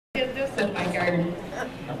tired.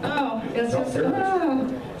 Oh, it's just, so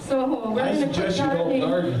we're going to put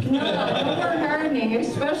gardening. No more gardening,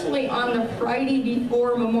 especially on the Friday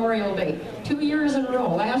before Memorial Day. 2 years in a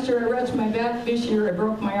row. Last year I wrenched my back, this year I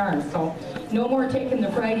broke my arm. So no more taking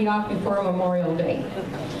the Friday off before Memorial Day.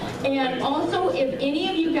 And also, if any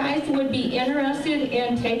of you guys would be interested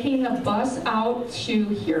in taking the bus out to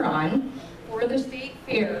Huron for the state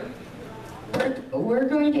fair, we're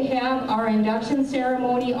going to have our induction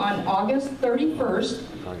ceremony on August 31st.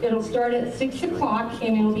 It'll start at 6 o'clock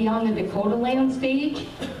and it'll be on the Dakota Land stage.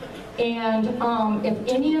 And if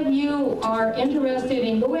any of you are interested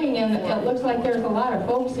in going, and it looks like there's a lot of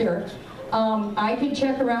folks here, I could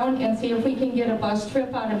check around and see if we can get a bus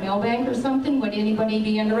trip out of Millbank or something. Would anybody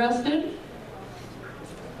be interested?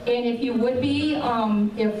 And if you would be,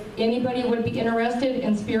 if anybody would be interested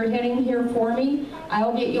in spearheading here for me,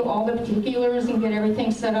 I'll get you all the particulars and get everything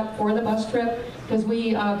set up for the bus trip, because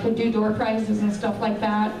we could do door prizes and stuff like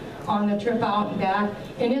that on the trip out and back.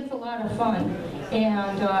 And it's a lot of fun.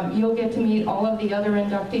 And you'll get to meet all of the other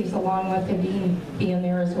inductees along with the dean being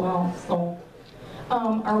there as well. So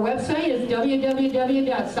our website is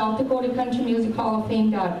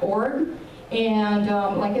www.southdakotacountrymusichallofFame.org. And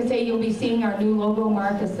like I say, you'll be seeing our new logo.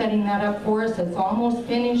 Mark is setting that up for us. It's almost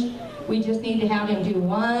finished. We just need to have him do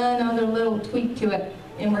one other little tweak to it,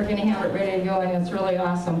 and we're going to have it ready to go, and it's really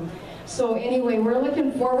awesome. So anyway, we're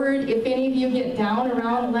looking forward. If any of you get down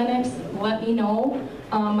around Lennox, let me know.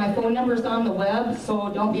 My phone number's on the web, so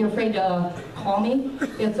don't be afraid to call me.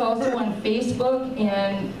 It's also on Facebook,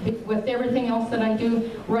 and with everything else that I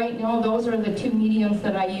do right now, those are the two mediums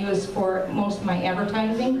that I use for most of my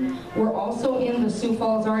advertising. We're also in the Sioux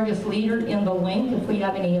Falls Argus Leader in the link if we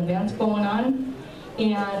have any events going on.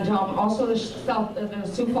 And also the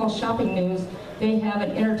Sioux Falls Shopping News, they have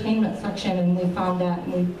an entertainment section, and we found that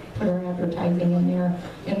and we put our advertising in there,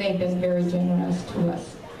 and they've been very generous to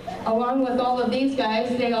us. Along with all of these guys,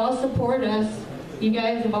 they all support us. You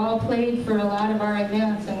guys have all played for a lot of our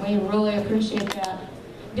events, and we really appreciate that.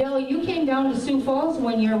 Dale, you came down to Sioux Falls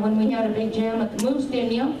one year when we had a big jam at the Moose,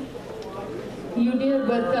 didn't you? You did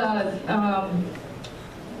with,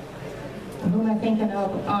 who am I thinking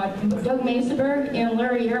of? Doug Maceberg and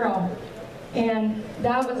Larry Yarrow. And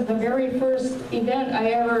that was the very first event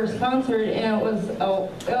I ever sponsored, and it was a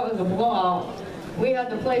blowout. We had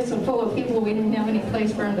the place full of people. We didn't have any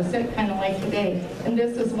place for them to sit, kind of like today. And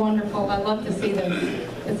this is wonderful. I love to see this.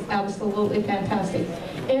 It's absolutely fantastic.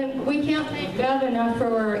 And we can't thank Bev enough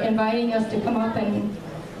for inviting us to come up and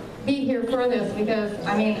be here for this, because,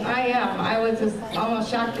 I mean, I was just almost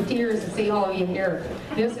shocked to tears to see all of you here.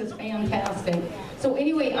 This is fantastic. So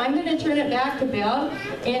anyway, I'm going to turn it back to Bev,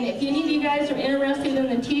 and if any of you guys are interested in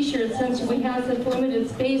the t-shirts, since we have such limited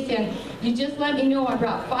space in, you just let me know. I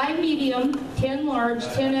brought 5 medium, 10 large,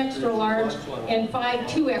 10 extra large, and 5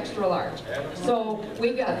 2 extra large. So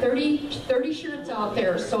we've got 30 shirts out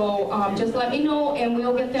there, so just let me know and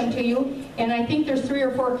we'll get them to you. And I think there's 3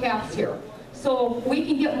 or 4 caps here. So we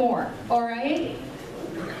can get more, all right?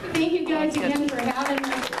 Thank you guys again for having me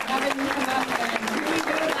come up, and here we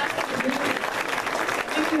go.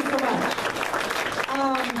 Thank you so much.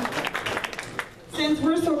 Since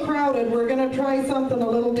we're so crowded, we're going to try something a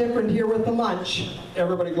little different here with the lunch.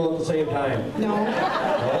 Everybody go at the same time. No.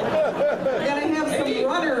 We're going to have some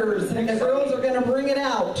runners, and the girls are going to bring it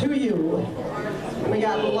out to you. We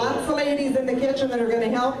got lots of ladies in the kitchen that are going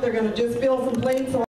to help. They're going to just fill some plates.